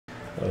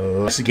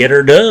Let's get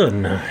her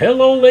done.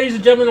 Hello, ladies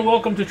and gentlemen, and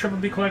welcome to Triple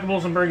B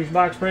Collectibles and Bergie's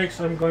Box Breaks.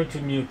 I'm going to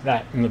mute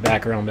that in the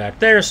background back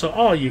there, so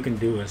all you can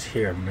do is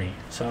hear me.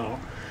 So,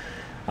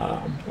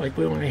 like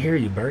we want to hear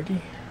you,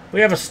 Bergie.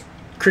 We have a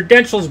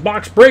Credentials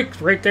box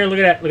break right there. Look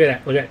at that. Look at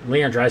that. Look at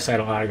Leon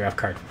Draisaitl autograph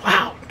card.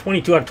 Wow,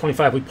 22 out of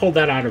 25. We pulled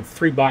that out of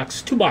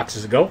two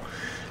boxes ago,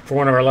 for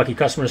one of our lucky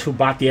customers who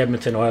bought the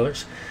Edmonton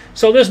Oilers.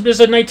 So this is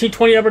a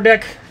 1920 Upper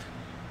Deck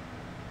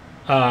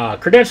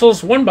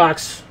Credentials one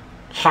box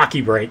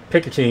hockey break.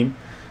 Pick a team.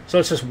 So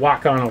let's just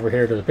walk on over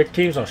here to the pick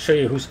teams. I'll show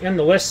you who's in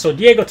the list. So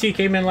Diego T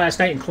came in last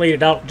night and cleaned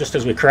it out just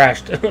as we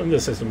crashed the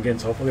system again.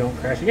 So hopefully we won't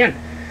crash again.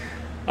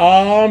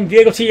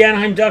 Diego T,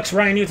 Anaheim Ducks.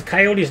 Ryan E with the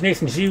Coyotes.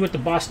 Nathan G with the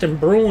Boston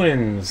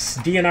Bruins.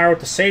 DNR with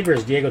the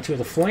Sabres. Diego T with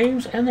the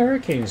Flames and the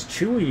Hurricanes.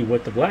 Chewy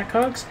with the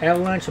Blackhawks.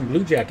 Avalanche and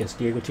Blue Jackets.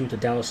 Diego T with the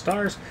Dallas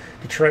Stars.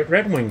 Detroit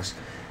Red Wings.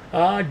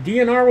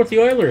 DNR with the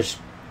Oilers.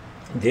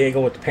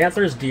 Diego with the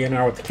Panthers.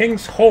 DNR with the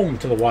Kings. Home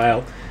to the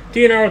Wild.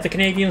 DNR with the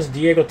Canadiens.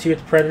 Diego T with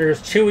the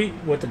Predators. Chewy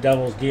with the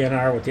Devils.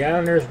 DNR with the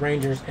Islanders,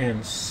 Rangers,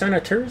 and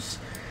Senators.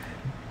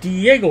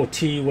 Diego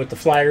T with the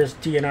Flyers.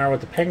 DNR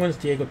with the Penguins.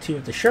 Diego T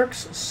with the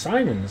Sharks.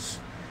 Simmons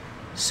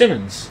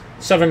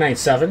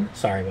 797.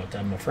 Sorry about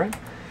that, my friend.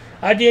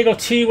 Diego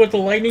T with the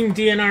Lightning.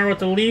 DNR with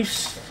the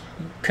Leafs.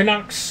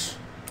 Canucks.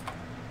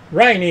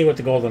 Ryan E with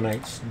the Golden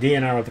Knights.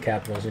 DNR with the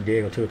Capitals. And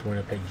Diego T with the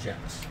Winnipeg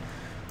Jets.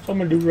 So I'm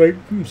going to do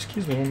I'm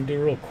going to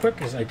do real quick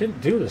because I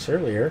didn't do this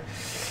earlier.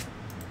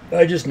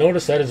 I just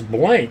noticed that it's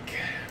blank.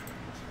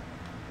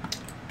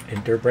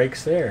 Enter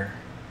breaks there.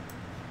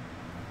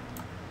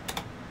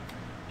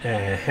 Do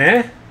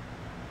I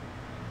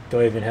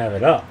even have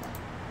it up?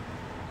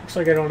 Looks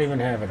like I don't even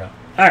have it up.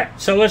 Alright,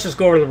 so let's just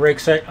go over to the break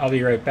site. I'll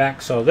be right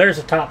back. So there's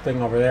the top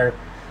thing over there.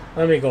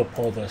 Let me go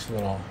pull this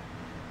little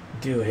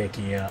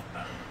doohickey up.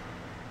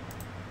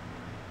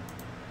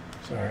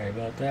 Sorry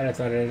about that. I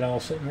thought it had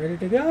all sitting ready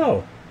to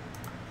go.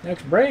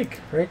 Next break,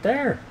 right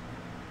there.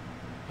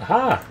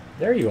 Aha,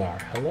 there you are.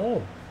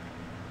 Hello.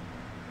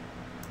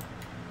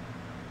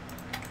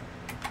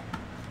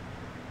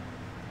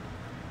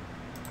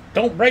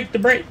 Don't break the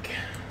break.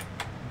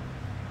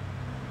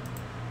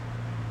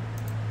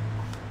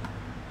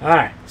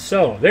 Alright,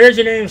 so there's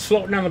your names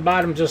floating on the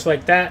bottom just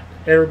like that.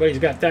 Everybody's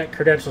got that.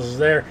 Credentials is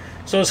there.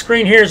 So the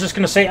screen here is just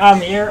going to say on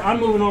the air. I'm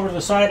moving over to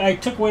the side. I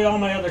took away all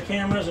my other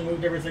cameras and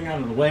moved everything out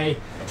of the way.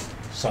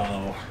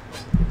 So,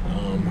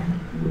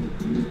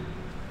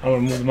 I'm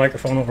going to move the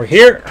microphone over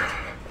here.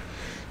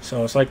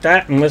 So it's like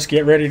that, and let's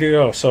get ready to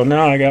go. So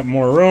now I got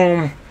more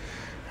room.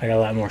 I got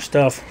a lot more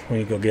stuff. We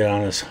need to go get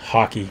on this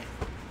hockey.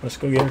 Let's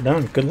go get it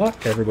done. Good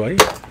luck, everybody.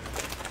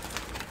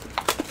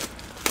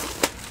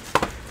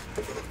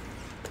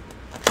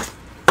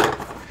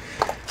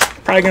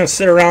 Probably going to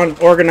sit around and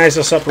organize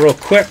this up real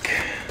quick.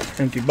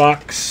 Empty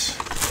box.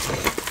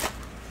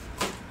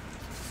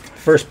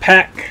 First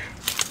pack.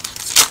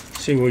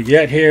 See what we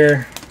get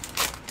here.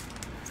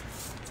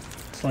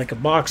 It's like a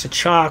box of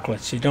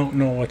chocolates. You don't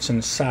know what's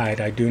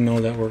inside. I do know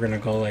that we're going to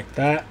go like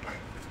that.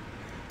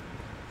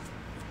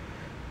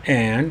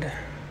 And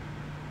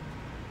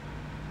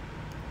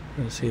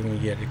let's see if we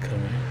get it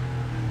coming.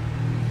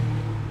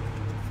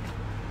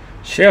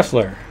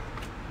 Scheffler,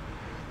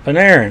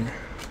 Panarin,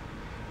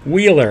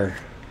 Wheeler.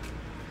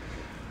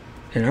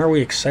 And are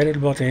we excited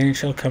about the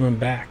NHL coming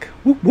back?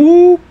 Whoop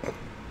whoop.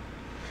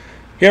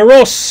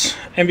 Yaros.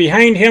 And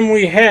behind him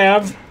we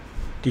have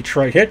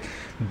Detroit hit.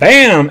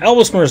 Bam!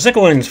 Elvis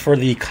Merzlikins for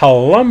the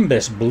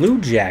Columbus Blue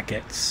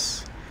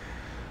Jackets.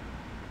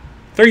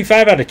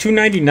 35 out of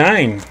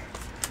 299.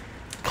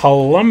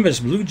 Columbus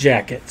Blue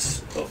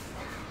Jackets. Oh.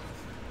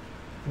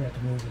 We have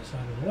to move this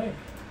out of the way.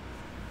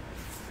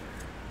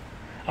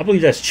 I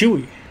believe that's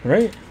Chewy,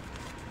 right?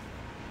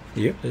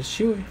 Yep, that's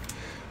Chewy.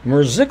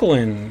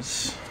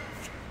 Merzlikins.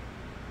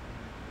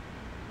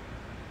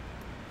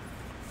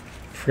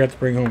 Forgot to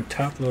bring home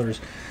top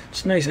loaders.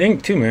 It's nice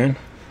ink too, man.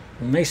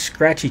 A nice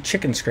scratchy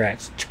chicken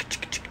scratch.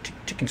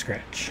 Chicken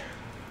scratch.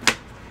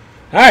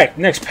 Alright,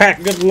 next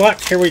pack. Good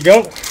luck. Here we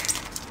go.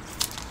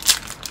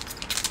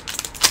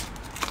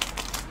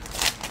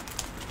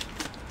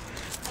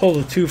 Pull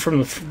the two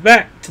from the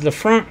back to the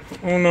front.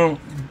 Uno,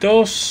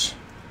 dos.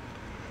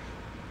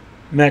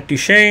 Matt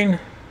Duchene.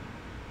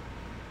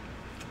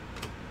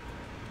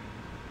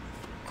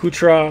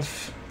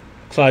 Kucherov.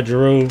 Claude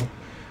Giroux.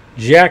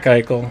 Jack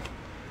Eichel.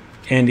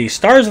 And the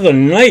Stars of the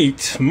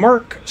Night,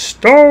 Mark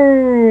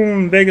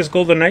Stone, Vegas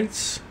Golden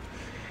Knights.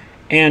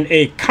 And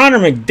a Connor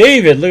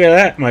McDavid, look at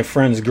that, my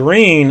friends,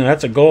 green.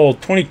 That's a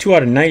gold, 22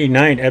 out of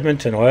 99,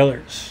 Edmonton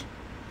Oilers.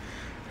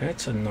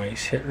 That's a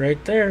nice hit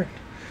right there.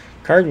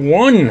 Card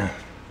 1,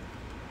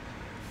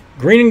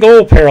 green and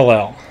gold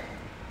parallel.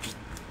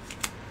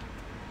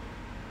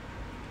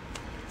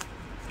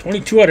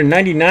 22 out of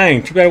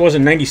 99. Too bad it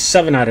wasn't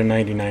 97 out of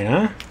 99,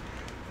 huh?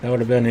 That would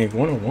have been a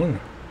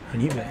 101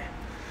 on eBay.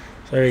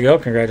 There you go.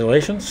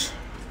 Congratulations.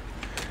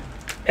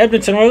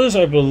 Edmonton Oilers,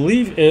 I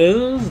believe,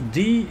 is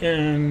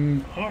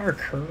DNR,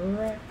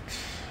 correct?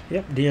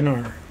 Yep,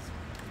 DNR.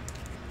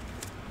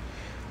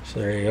 So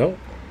there you go.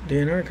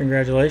 DNR,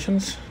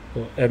 congratulations.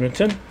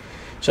 Edmonton.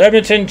 So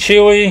Edmonton,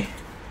 Chewy.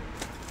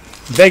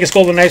 Vegas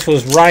Golden Knights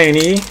was Ryan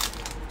E.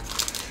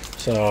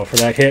 So for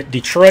that hit.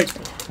 Detroit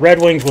Red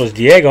Wings was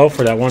Diego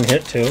for that one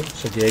hit too.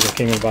 So Diego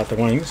came in about the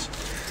Wings.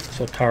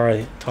 So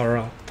Tara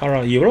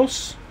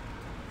Euros.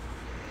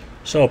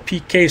 So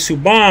PK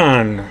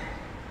Subban.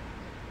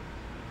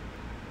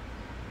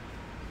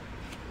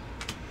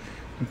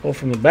 And pull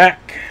from the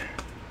back.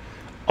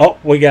 Oh,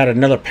 we got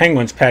another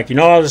Penguins pack. You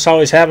know how this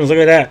always happens? Look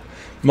at that.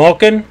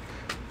 Malkin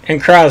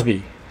and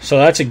Crosby. So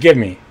that's a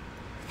gimme.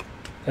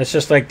 That's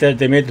just like that.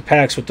 They made the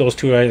packs with those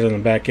two guys on the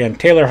back end.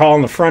 Taylor Hall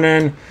on the front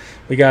end.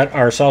 We got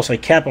ourselves a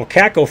Capo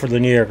Caco for the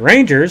New York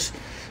Rangers.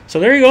 So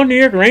there you go, New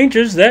York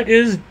Rangers. That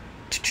is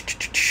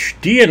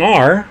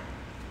DNR.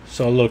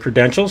 So little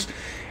credentials.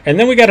 And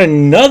then we got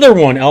another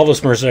one, Elvis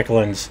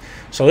Merzikins.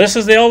 So this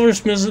is the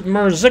Elvis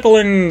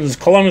Merzikins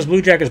Columbus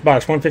Blue Jackets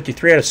box,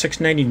 153 out of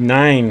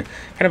 699.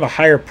 Kind of a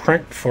higher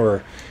print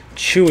for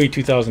Chewy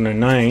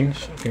 2009.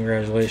 So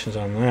congratulations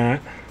on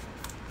that.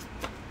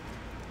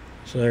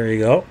 So there you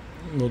go.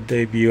 A little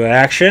debut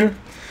action.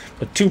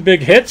 But two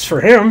big hits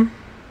for him.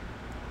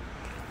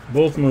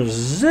 Both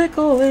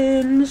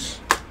Merzikins.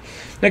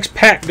 Next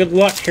pack, good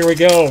luck. Here we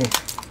go. Like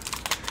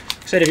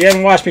I said, if you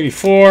haven't watched me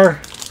before,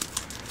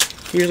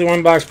 usually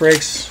 1 box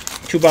breaks,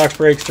 2 box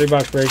breaks, 3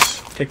 box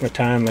breaks. Take my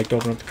time, like to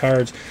open up the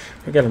cards.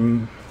 We got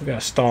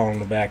a stall on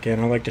the back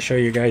end. I like to show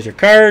you guys your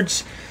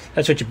cards.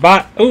 That's what you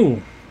bought.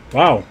 Ooh,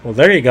 wow. Well,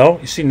 there you go.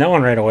 You seen that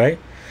one right away.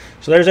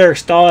 So there's Eric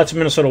Stahl. That's a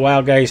Minnesota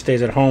Wild guy. He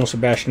stays at home.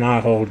 Sebastian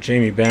Aho,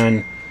 Jamie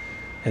Benn.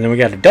 And then we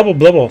got a double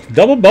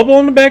bubble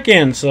on the back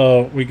end.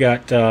 So we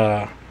got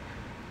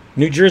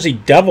New Jersey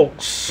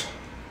Devils.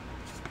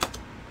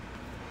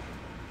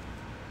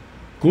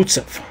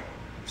 Gutsev.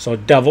 So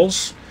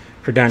Devils,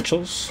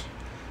 credentials,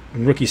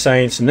 rookie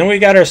science. And then we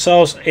got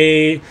ourselves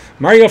a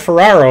Mario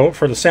Ferraro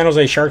for the San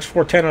Jose Sharks,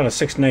 410 out of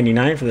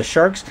 699 for the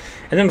Sharks.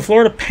 And then the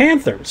Florida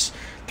Panthers,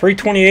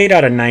 328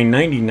 out of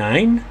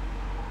 999.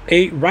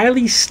 A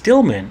Riley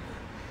Stillman.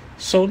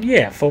 So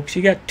yeah, folks,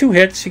 you got 2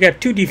 hits. You got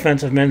 2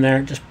 defensive men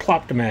there. Just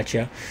plopped them at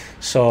you.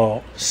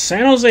 So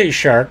San Jose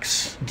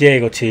Sharks,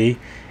 Diego T.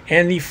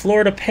 And the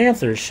Florida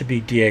Panthers should be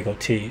Diego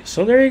T.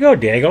 So there you go,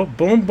 Diego.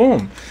 Boom,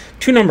 boom.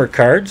 2 number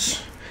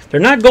cards. They're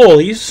not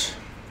goalies.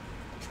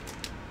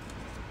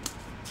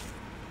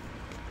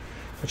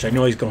 Which I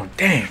know he's going,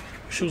 dang, I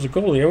wish it was a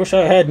goalie. I wish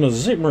I had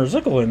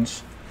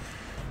Merzikins.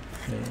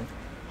 Yeah,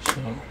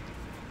 so.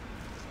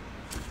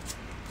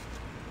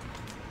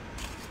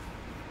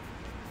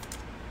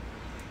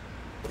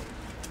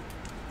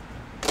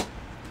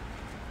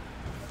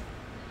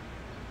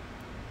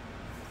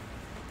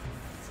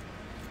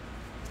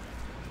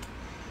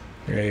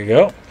 There you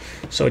go.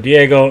 So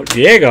Diego.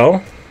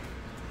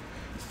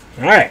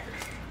 All right.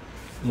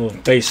 A little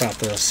base off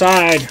to the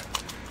side.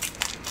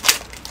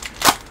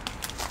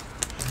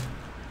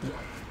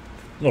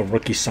 A little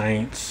rookie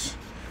science.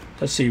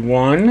 Let's see.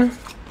 1,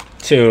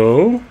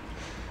 2.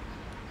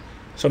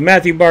 So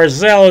Matthew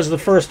Barzal is the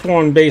first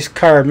one base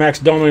card. Max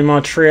Domi,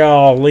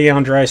 Montreal.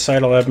 Leon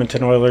Draisaitl,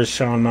 Edmonton Oilers.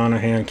 Sean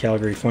Monahan,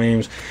 Calgary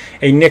Flames.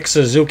 A Nick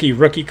Suzuki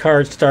rookie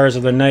card, Stars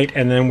of the Night.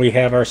 And then we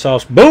have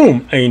ourselves,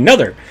 boom,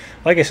 another.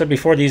 Like I said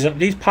before,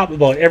 these pop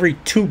about every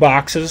 2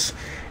 boxes.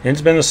 And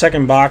it's been the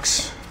second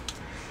box.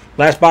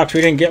 Last box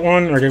we didn't get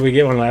one, or did we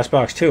get one last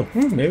box too?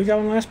 Maybe we got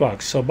one last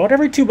box. So about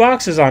every 2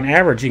 boxes on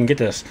average you can get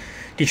this.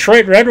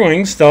 Detroit Red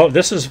Wings, though,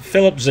 this is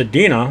Philip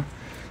Zadina.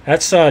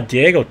 That's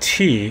Diego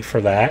T for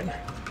that.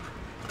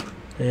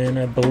 And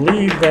I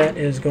believe that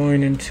is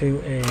going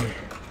into a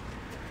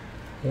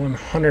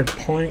 100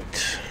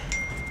 point.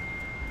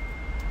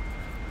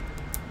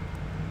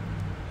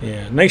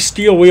 Yeah, nice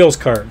steel wheels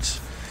cards.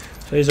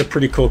 So these are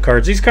pretty cool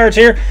cards. These cards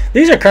here,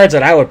 these are cards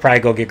that I would probably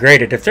go get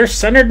graded. If they're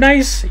centered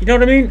nice, you know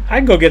what I mean?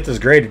 I'd go get this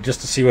graded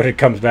just to see what it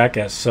comes back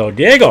as. So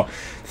Diego,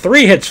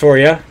 3 hits for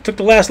you. Took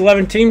the last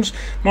 11 teams.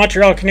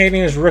 Montreal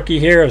Canadiens rookie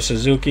here of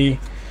Suzuki.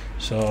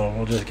 So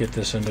we'll just get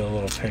this into a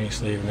little penny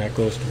sleeve, and that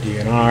goes to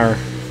DNR.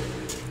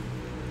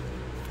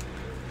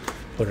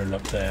 Put it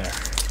up there.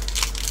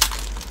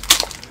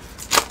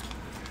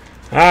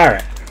 All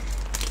right.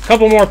 A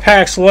couple more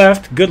packs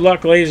left. Good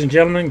luck, ladies and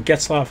gentlemen.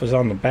 Getzlaf is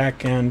on the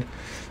back end.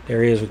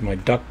 There he is with my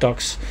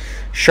Ducks.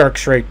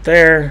 Sharks right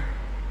there.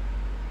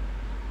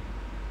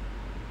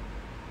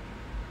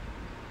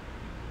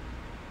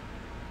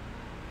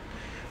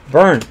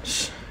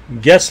 Burns,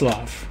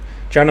 Getzlaf,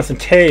 Jonathan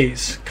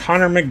Toews,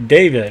 Connor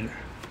McDavid.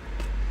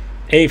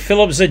 A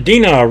Philip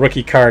Zadina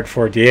rookie card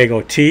for Diego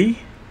T.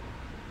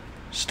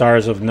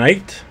 Stars of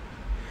Night.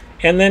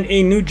 And then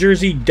a New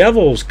Jersey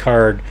Devils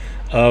card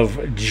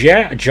of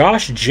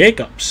Josh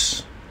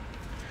Jacobs.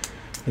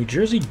 New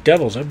Jersey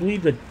Devils. I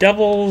believe the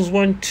Devils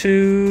went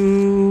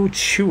to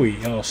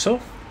Chewy also.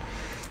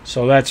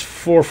 So that's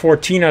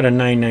 414 out of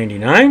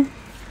 999.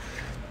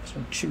 So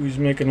Chewy's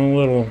making a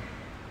little...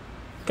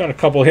 Got a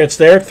couple hits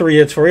there. 3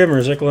 hits for you.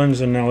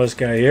 Merzikins and now this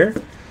guy here.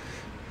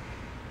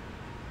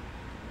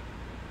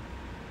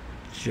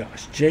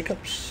 Josh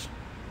Jacobs.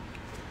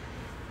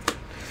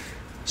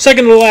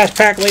 Second to the last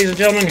pack, ladies and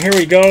gentlemen. Here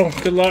we go.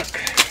 Good luck.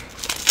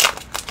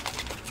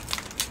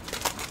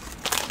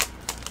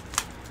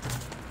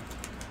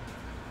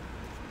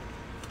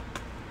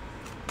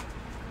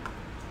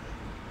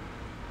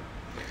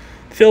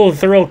 Phil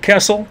Thrill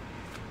Kessel,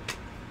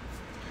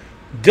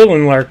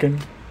 Dylan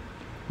Larkin,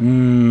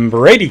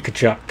 Brady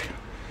Kachuk,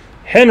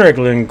 Henrik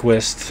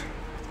Lindquist,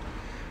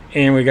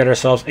 and we got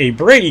ourselves a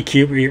Brady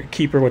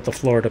keeper with the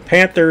Florida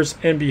Panthers,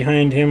 and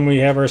behind him we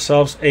have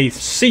ourselves a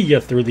See Ya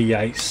Through the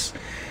Ice.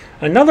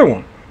 Another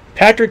one,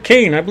 Patrick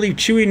Kane. I believe,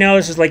 Chewy, now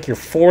this is like your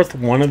fourth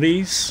one of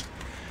these.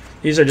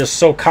 These are just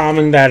so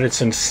common that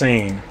it's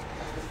insane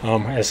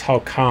as how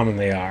common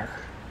they are.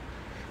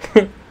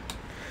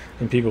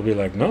 And people be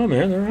like, no,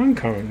 man, they're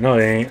uncommon. No,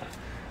 they ain't.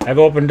 I've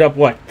opened up,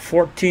 what,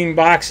 14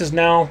 boxes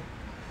now?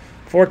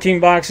 14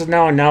 boxes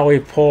now, and now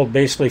we've pulled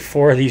basically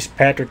 4 of these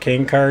Patrick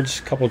Kane cards,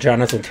 a couple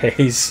Jonathan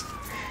Tays.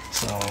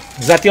 So,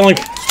 is that the only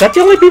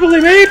people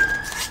they made?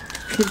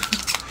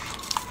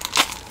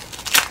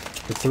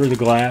 Through the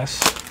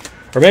glass.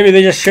 Or maybe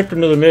they just shipped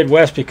them to the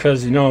Midwest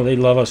because, you know, they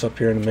love us up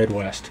here in the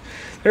Midwest.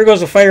 There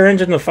goes the fire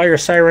engine, the fire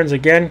sirens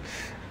again.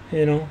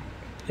 You know,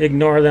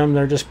 ignore them.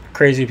 They're just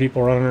crazy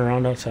people running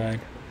around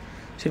outside.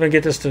 See if I can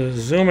get this to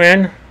zoom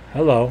in.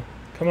 Hello.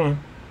 Come on.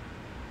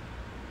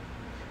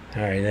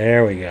 All right,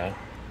 there we go.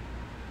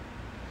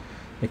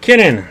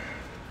 McKinnon,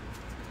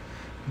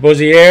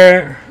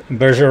 Bozier,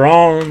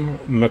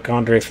 Bergeron,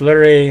 Marc-Andre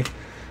Fleury,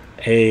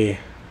 a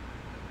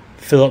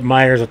Philip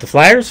Myers with the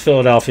Flyers,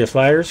 Philadelphia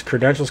Flyers,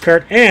 credentials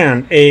card,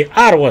 and a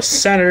Ottawa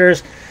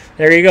Senators.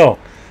 There you go.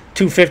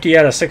 250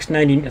 out of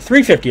 690,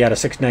 350 out of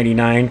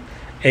 699.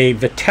 A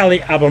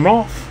Vitaly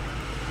Abramov.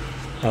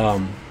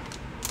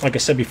 Like I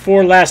said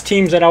before, last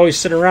teams that always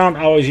sit around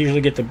always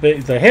usually get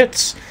the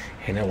hits,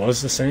 and it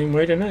was the same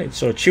way tonight.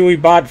 So Chewy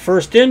bought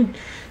first in.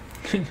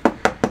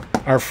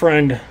 Our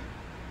friend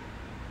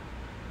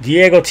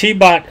Diego T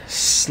bought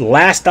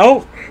last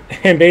out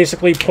and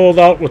basically pulled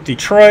out with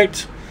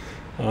Detroit.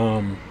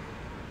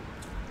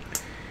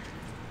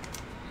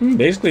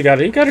 Basically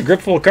you got a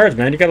grip full of cards,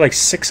 man. You got like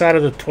 6 out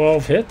of the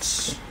 12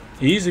 hits.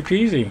 Easy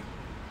peasy.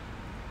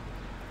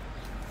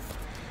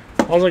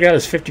 All I got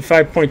is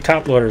 55-point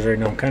top loaders right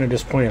now. I'm kind of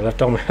disappointed. I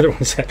left all my other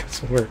ones that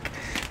doesn't work.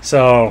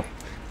 So,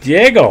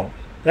 Diego,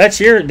 that's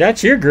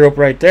your group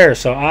right there.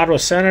 So, Ottawa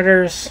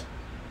Senators.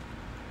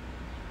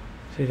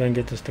 See if I can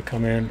get this to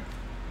come in.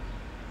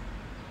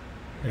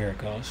 There it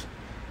goes.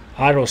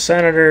 Ottawa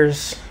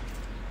Senators,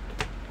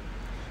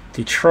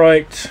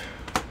 Detroit,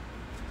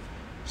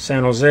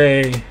 San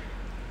Jose,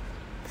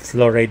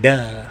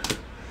 Florida,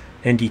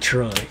 and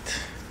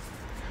Detroit.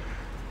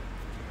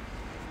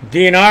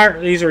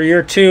 DNR, these are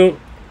year 2.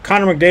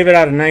 Connor McDavid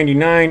out of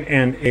 99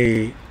 and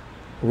a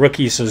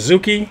rookie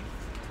Suzuki.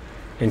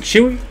 And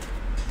Chewy,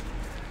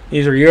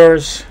 these are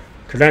yours.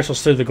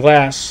 Credentials through the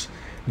glass.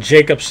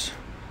 Jacobs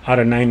out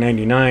of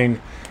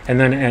 999. And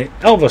then an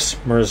Elvis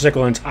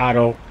Merziklin's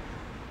auto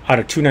out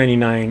of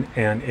 299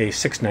 and a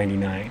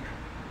 699.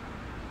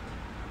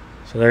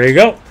 So there you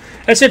go.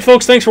 That's it,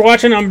 folks. Thanks for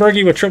watching. I'm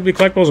Bergie with Triple B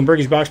Collectibles and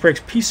Bergie's Box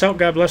Breaks. Peace out.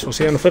 God bless. We'll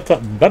see you on the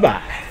flip-flop.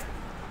 Bye-bye.